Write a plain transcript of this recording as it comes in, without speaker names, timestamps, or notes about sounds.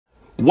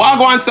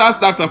Wagwan Sauce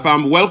Doctor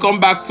fam, welcome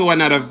back to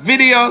another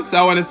video. So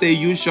I want to say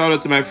huge shout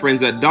out to my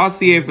friends at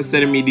Dossier for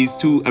sending me these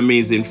two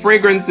amazing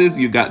fragrances.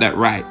 You got that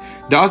right.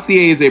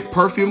 Dossier is a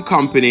perfume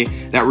company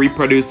that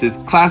reproduces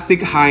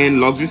classic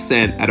high-end luxury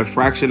scent at a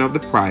fraction of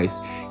the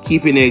price,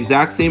 keeping the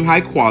exact same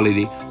high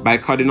quality by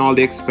cutting all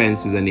the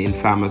expenses and the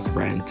infamous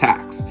brand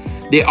tax.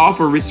 They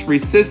offer a risk-free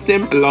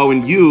system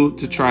allowing you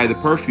to try the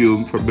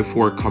perfume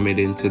before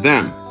committing to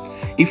them.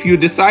 If you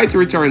decide to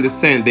return the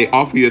scent, they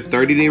offer you a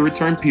 30-day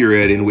return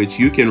period in which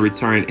you can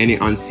return any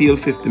unsealed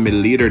 50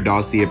 ml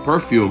Dossier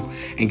perfume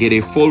and get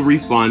a full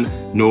refund,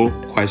 no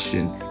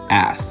question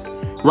asked.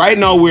 Right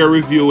now, we're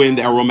reviewing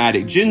the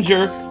aromatic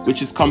ginger,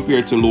 which is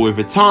compared to Louis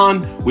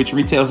Vuitton, which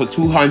retails for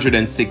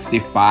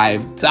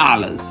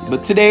 $265.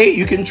 But today,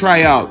 you can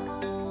try out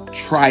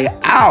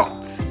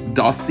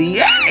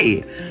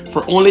Dossier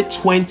for only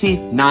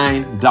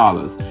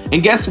 $29.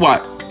 And guess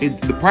what?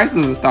 The price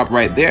doesn't stop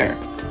right there.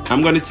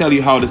 I'm going to tell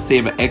you how to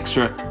save an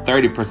extra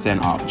 30%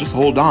 off. Just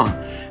hold on.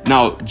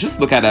 Now, just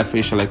look at that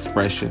facial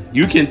expression.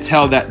 You can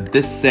tell that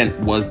this scent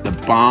was the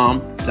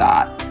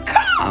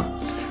bomb.com.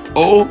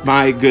 Oh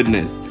my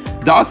goodness.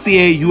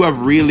 Dossier, you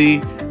have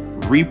really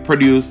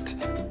reproduced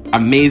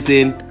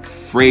amazing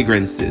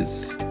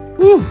fragrances.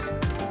 Whew.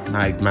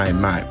 My.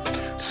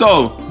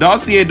 So,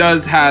 Dossier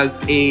has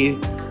a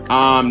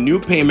new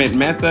payment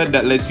method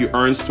that lets you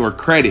earn store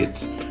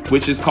credits,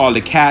 which is called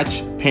a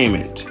catch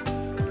payment.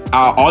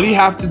 All you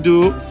have to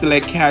do,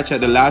 select catch at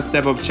the last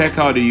step of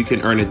checkout, and you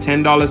can earn a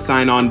 $10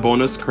 sign-on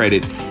bonus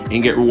credit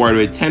and get rewarded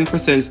with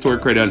 10% store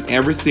credit on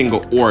every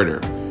single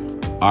order.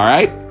 All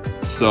right,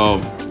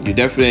 so you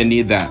definitely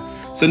need that.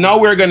 So now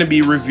we're going to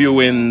be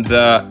reviewing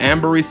the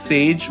Ambery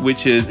Sage,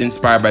 which is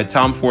inspired by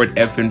Tom Ford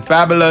Effin'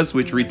 Fabulous,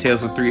 which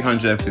retails for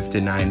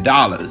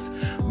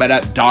 $359. But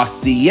at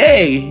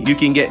Dossier, you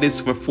can get this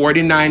for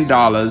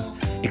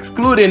 $49,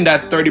 excluding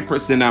that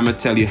 30% I'm going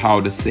to tell you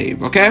how to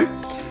save, okay?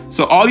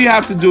 So all you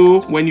have to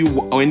do when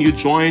you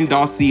join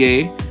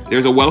Dossier,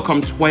 there's a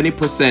welcome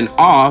 20%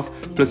 off,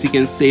 plus you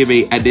can save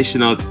an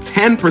additional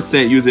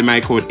 10% using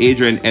my code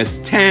Adrian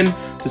S10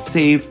 to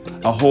save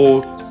a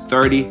whole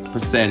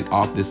 30%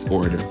 off this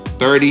order.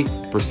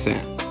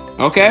 30%.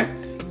 Okay?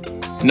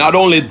 Not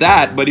only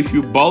that, but if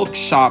you bulk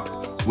shop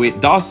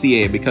with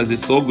Dossier, because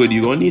it's so good,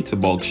 you're gonna need to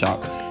bulk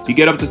shop. You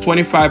get up to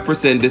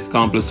 25%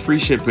 discount plus free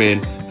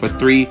shipping for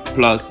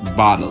 3+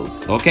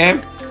 bottles.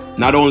 Okay?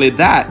 Not only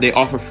that, they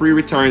offer free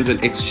returns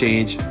and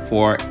exchange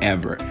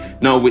forever.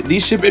 Now, with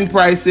these shipping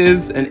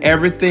prices and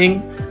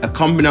everything, a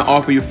company that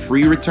offers you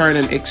free return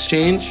and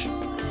exchange,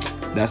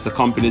 that's a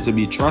company to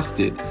be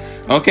trusted.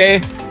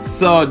 Okay,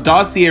 so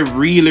Dossier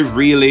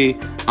really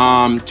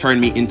turned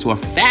me into a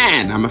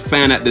fan. I'm a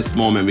fan at this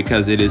moment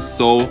because it is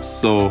so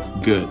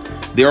good.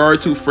 There are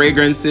two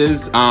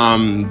fragrances.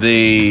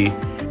 The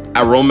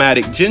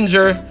aromatic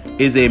ginger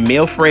is a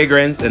male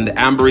fragrance and the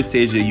Ambery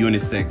Sage is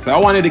unisex. So I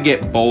wanted to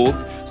get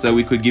both so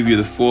we could give you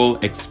the full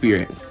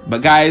experience.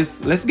 But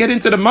guys, let's get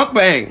into the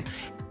mukbang.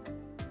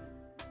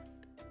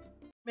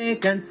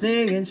 Make and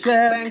sing and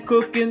share and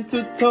cooking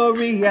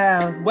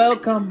tutorial.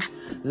 Welcome,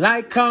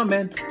 like,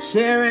 comment,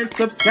 share and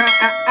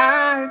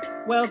subscribe.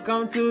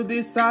 Welcome to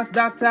the Sauce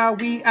Doctor.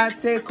 We are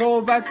take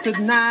over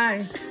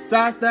tonight.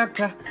 Sauce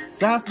Doctor.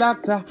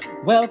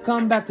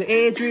 Welcome back to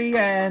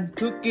Adrian,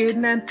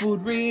 cooking and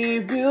food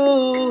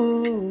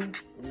review.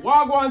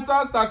 Wagwan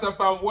Sauce Doctor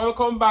fam,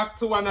 welcome back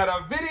to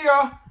another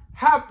video.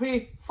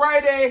 Happy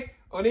Friday.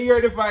 On your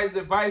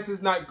device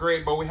is not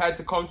great, but we had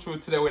to come through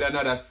today with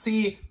another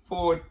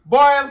seafood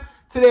boil.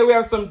 Today we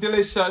have some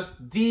delicious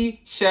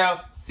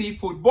Deshelled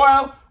seafood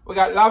boil. We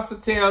got lobster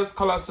tails,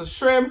 colossal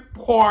shrimp,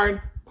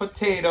 corn,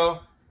 potato,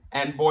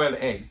 and boiled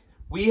eggs.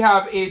 We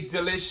have a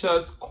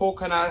delicious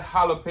coconut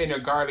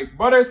jalapeno garlic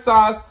butter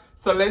sauce.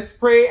 So let's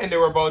pray, and then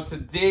we're about to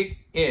dig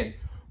in.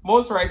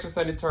 Most righteous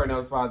and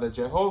eternal Father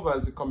Jehovah,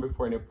 as we come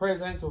before in your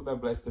presence, who have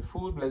blessed the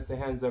food, bless the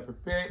hands that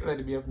prepared, let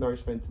it be of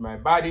nourishment to my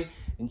body.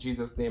 In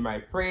Jesus' name I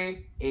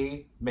pray,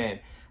 amen.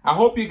 I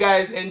hope you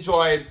guys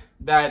enjoyed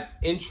that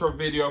intro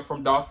video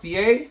from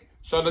Dossier.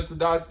 Shout out to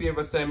Dossier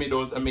for sending me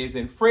those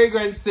amazing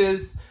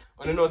fragrances.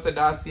 I know that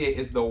Dossier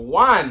is the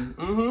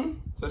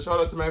one. So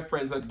shout out to my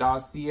friends at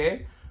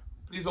Dossier.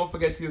 Please don't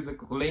forget to use the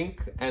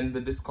link and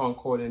the discount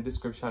code in the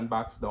description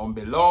box down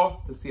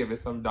below to save you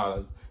some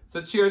dollars.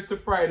 So cheers to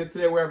Friday.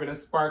 Today we're having a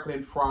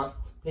sparkling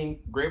frost pink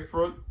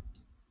grapefruit.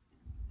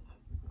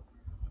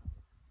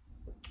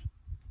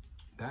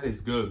 That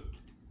is good.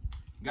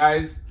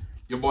 Guys,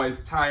 your boy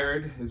is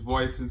tired. His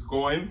voice is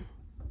going.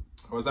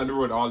 I was on the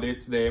road all day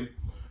today.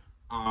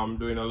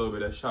 Doing a little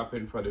bit of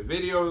shopping for the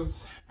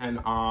videos. And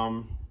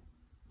I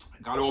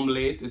got home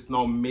late. It's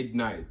now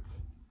midnight.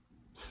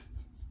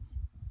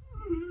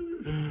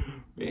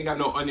 We ain't got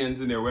no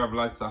onions in there. We have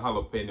lots of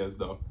jalapenos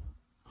though.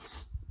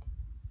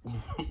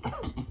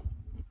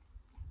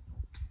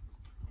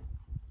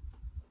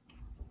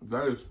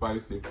 That is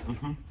spicy.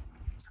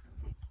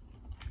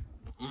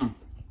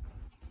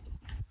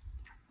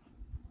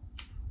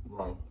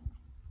 Wow.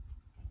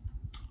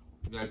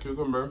 Got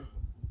cucumber.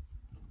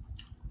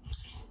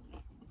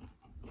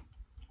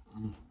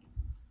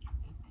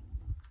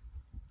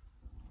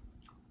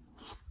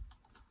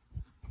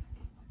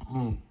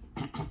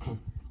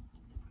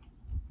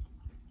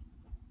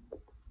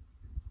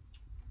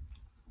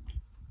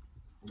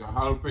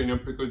 jalapeno,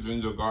 pickle,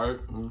 ginger,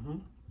 garlic.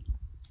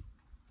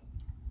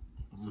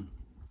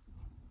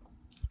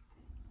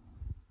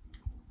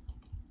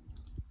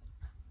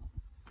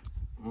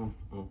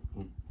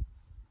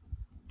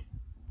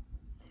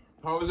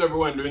 How is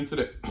everyone doing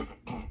today?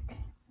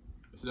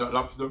 See that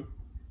lobster?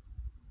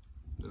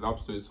 The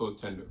lobster is so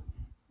tender.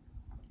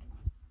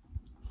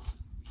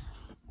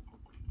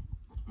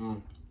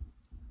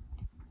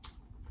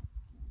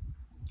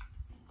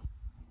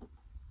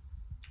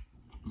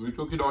 We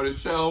took it out of the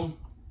shell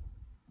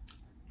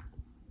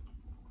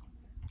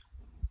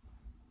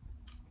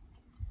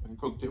and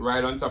cooked it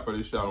right on top of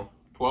the shell.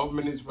 12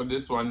 minutes for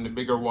this one. The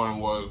bigger one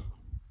was,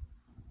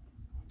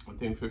 I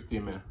think,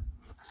 15 minutes.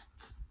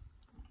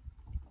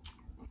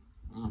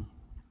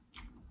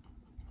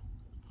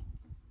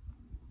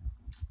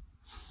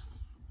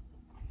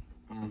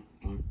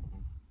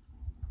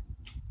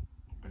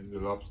 And the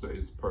lobster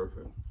is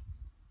perfect.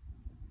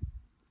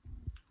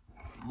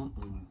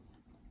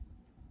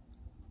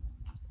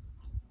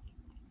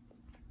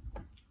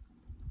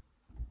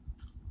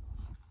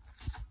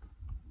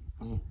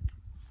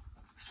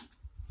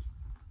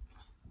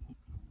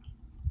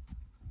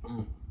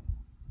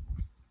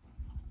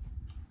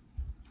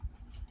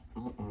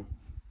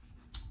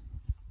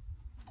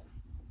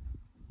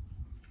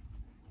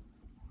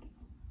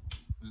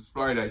 Just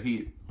fry that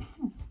heat.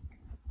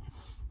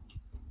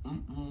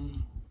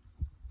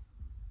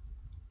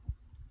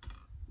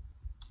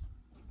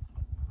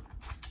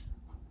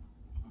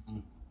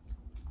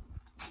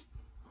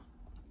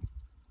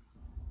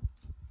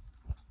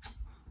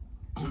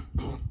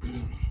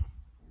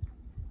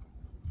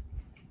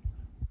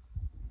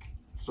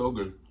 So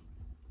good.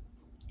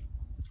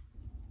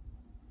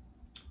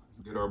 Let's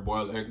get our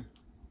boiled egg.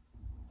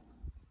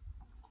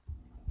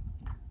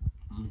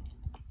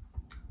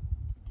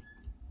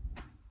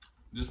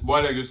 This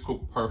boiled egg is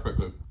cooked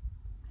perfectly.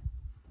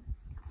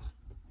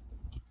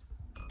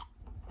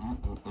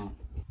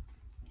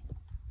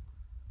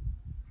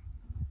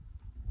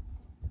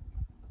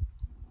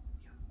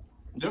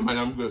 Yeah, man,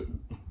 I'm good.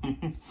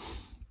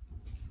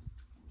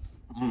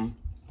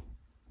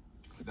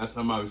 That's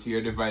how I was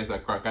here. Device I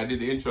crack. I did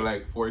the intro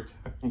like 4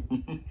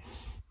 times.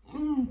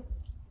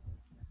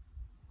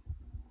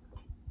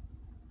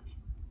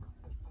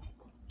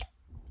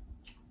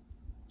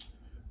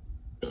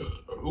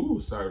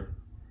 Ooh, sorry.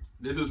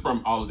 This is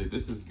from Aldi.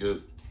 This is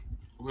good.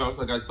 We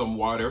also got some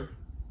water.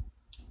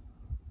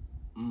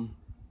 Ooh,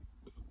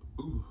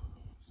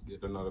 let's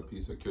get another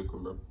piece of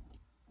cucumber.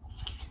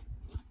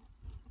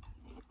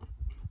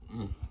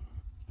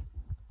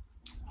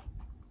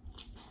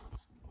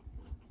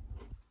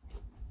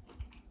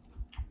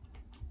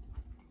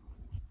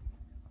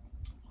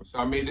 So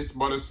I made this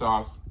butter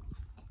sauce.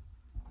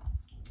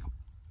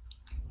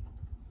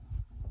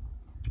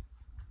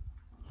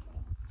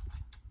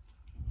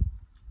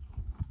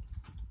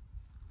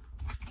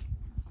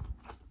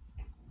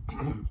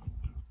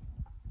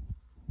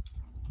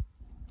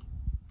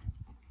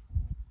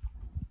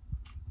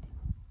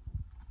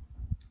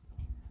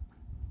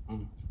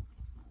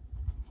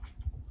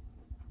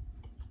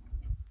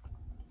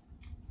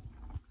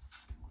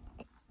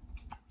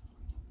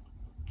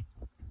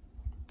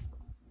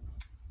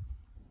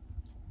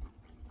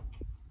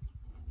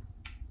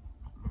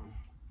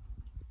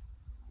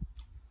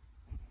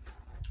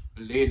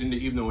 Late in the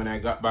evening when I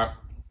got back.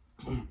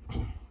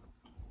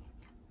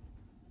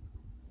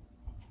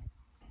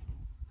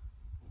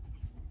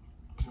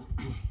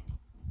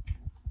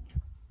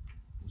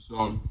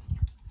 So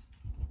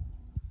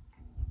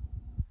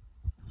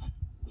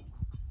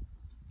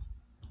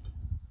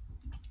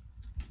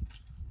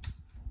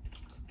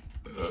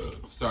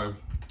sorry,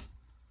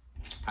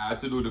 I had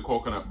to do the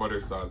coconut butter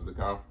sauce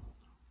because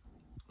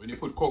when you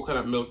put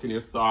coconut milk in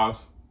your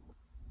sauce,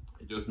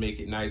 it just make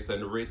it nice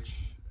and rich.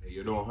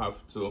 You don't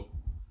have to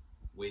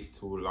wait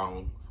too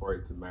long for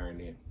it to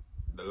marinate.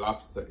 The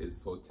lobster is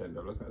so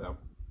tender. Look at that.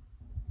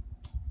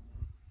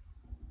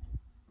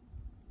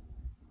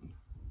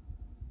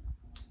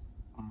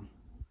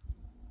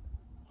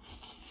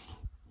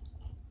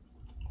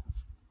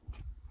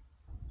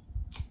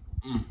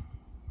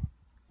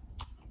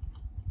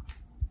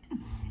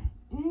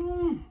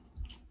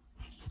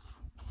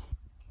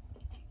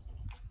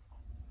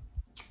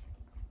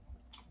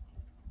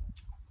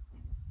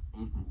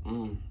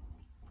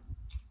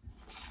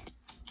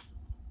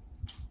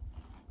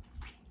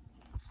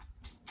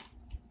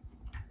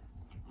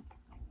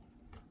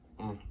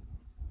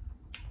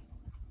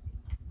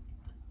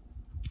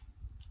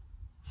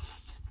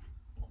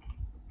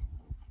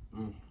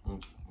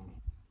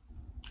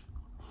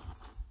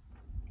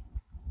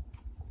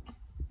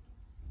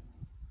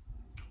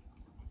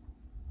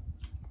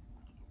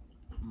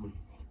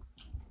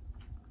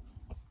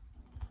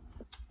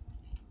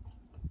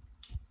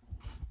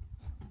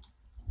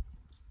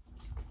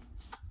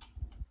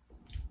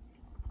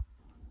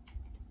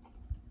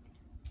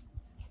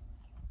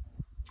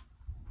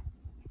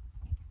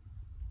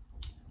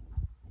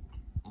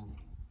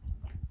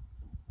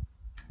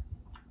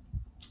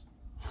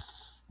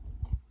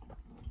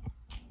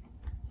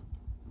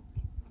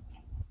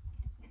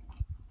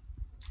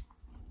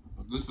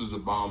 This is a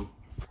bomb.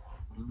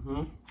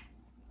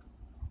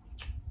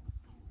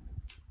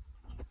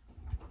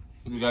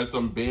 You got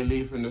some bay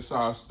leaf in the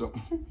sauce too.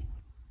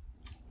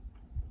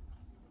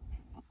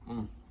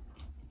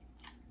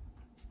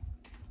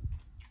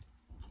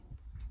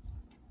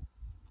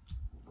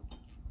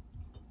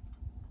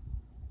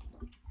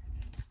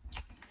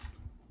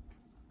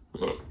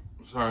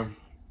 Sorry.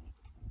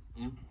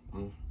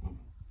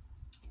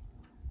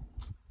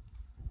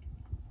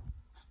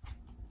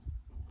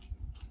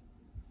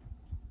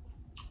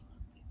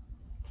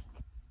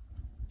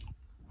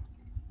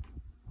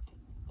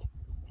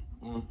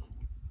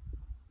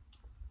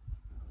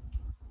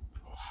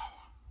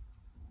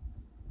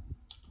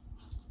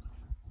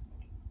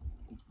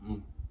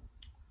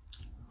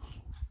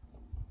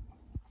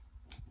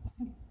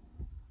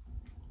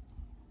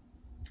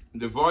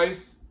 The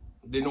voice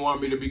didn't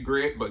want me to be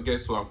great, but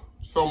guess what?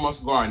 Show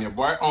must go on. Your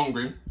boy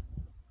hungry.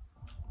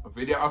 A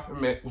video off of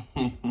me.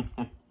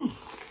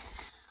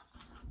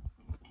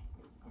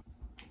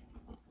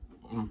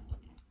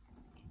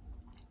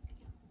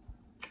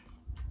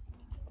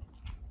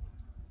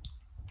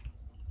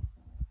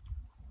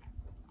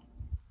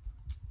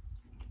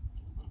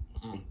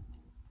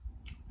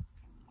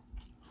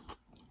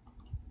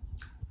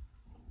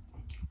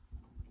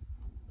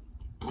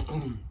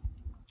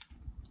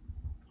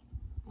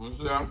 What's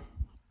that?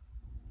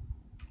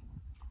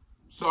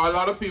 So a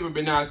lot of people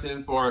been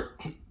asking for it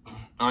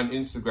on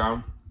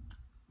Instagram.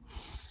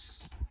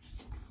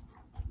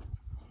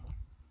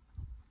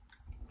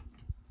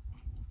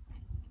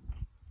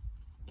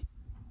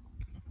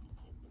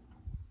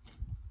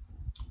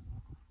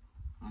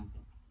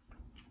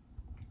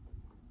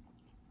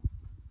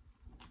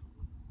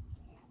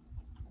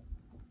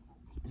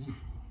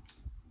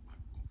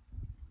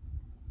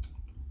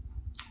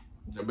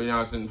 They've been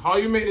asking, how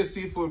you make the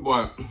seafood,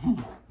 boy?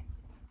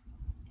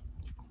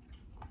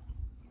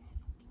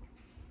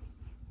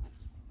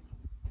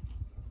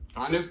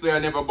 Honestly, I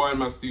never boil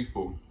my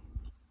seafood.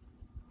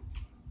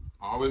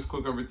 I always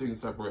cook everything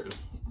separately.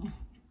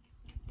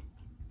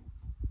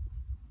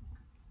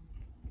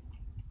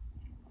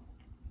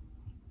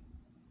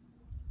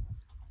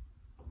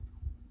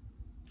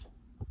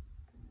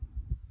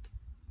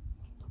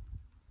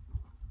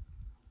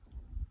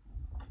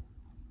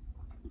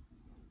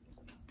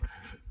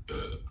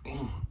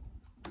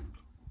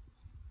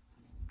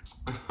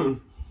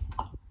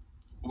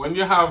 When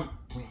you have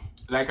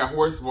like a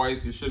hoarse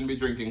voice, you shouldn't be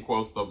drinking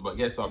cold stuff, but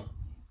guess what?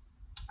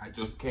 I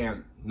just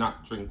can't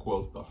not drink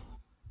cold stuff.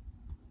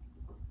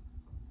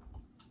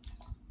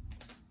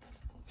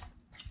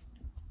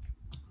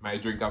 My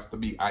drink have to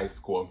be ice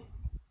cold.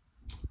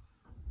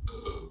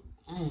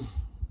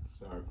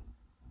 Sorry.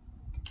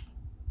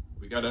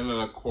 We got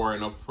another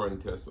corn up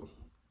front here, so.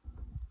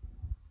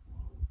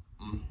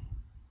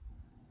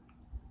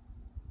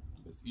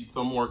 Let's eat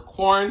some more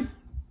corn.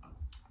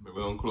 But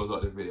we're gonna close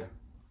out the video.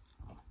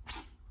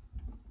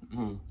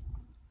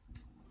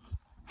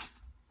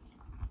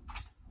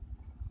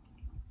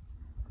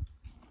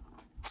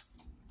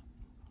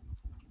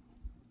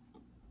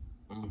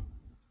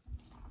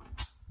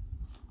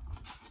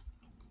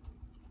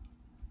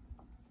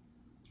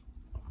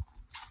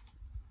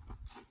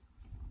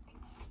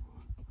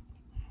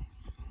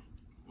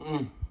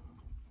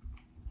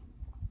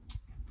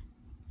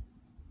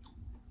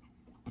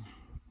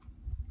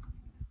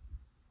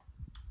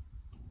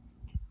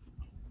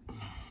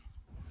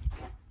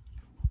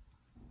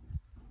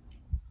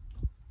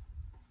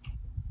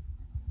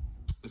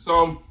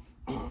 So,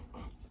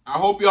 I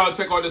hope you all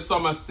check out the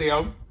summer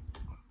sale,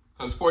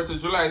 because 4th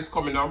of July is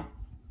coming up.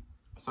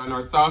 So in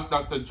our sauce,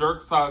 Dr. Jerk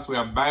sauce, we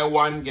have buy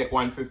one, get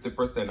one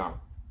 50% off.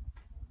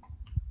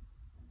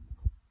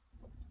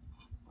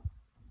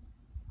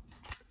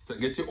 So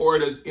get your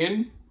orders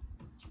in,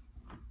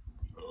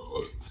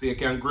 so you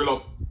can grill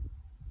up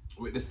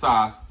with the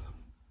sauce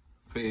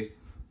for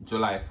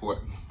July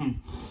 4th.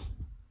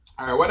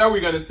 All right, what are we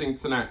gonna sing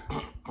tonight?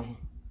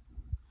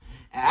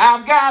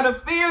 I've got a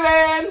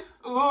feeling,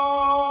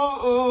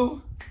 ooh,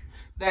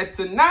 that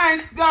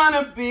tonight's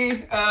gonna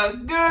be a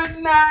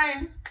good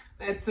night.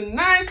 That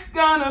tonight's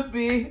gonna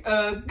be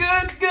a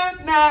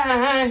good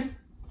night.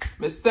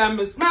 Me say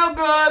me smell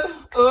good,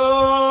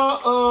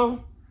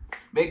 ooh,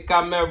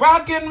 because me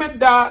rockin' my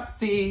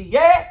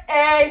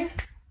Dossier,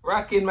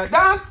 rockin' my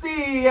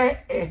Dossier.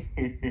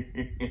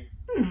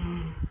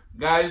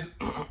 Guys,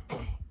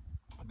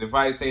 the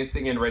voice ain't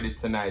singing ready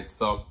tonight,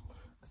 so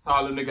that's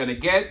all I'm gonna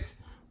get.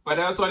 But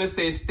I just want to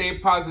say, stay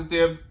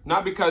positive,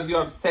 not because you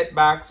have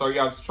setbacks or you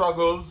have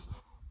struggles,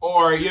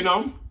 or, you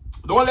know,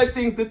 don't let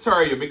things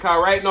deter you,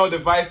 because right now the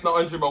vice not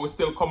 100, but we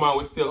still come out,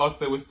 we still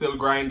hustle, we still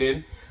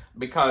grinding,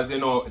 because, you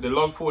know, the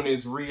love phone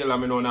is real,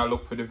 and I know now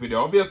look for the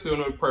video. Obviously, you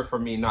know, pray for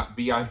me not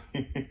be on,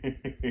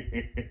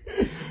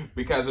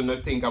 because you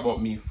know, think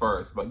about me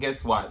first, but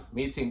guess what?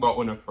 Me think about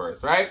one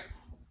first, right?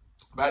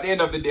 But at the end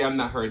of the day, I'm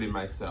not hurting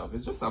myself.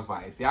 It's just a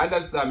vice. You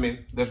understand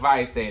me? The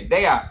vice ain't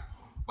there,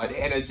 but the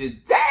energy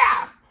is there.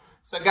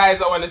 So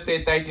guys, I want to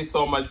say thank you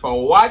so much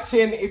for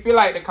watching. If you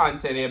like the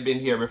content and you've been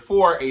here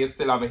before and you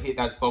still haven't hit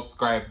that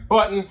subscribe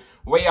button,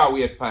 where y'all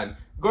wait pan?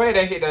 Go ahead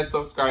and hit that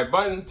subscribe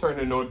button, turn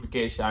the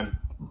notification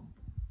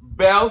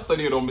bell so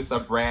you don't miss a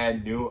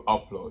brand new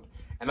upload.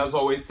 And as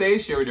always say,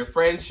 share with your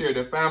friends, share with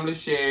your family,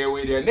 share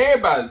with your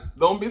neighbors.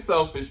 Don't be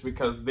selfish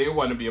because they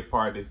want to be a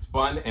part of this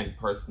fun and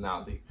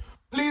personality.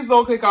 Please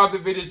don't click off the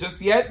video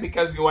just yet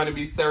because you want to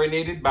be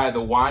serenaded by the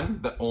one,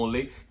 the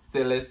only,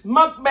 silliest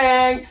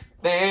Mukbang.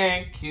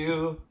 Thank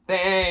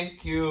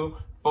you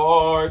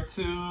for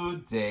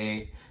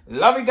today.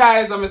 Love you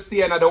guys. I'm going to see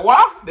you another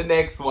one, the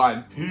next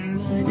one.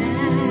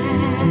 Peace.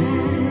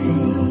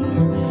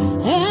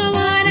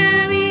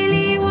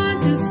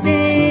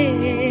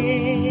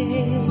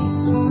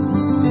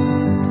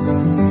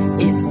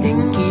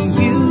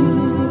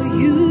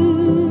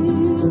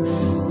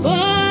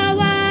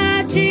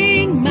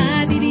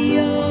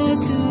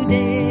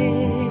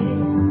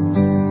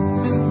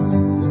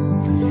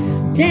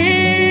 Damn.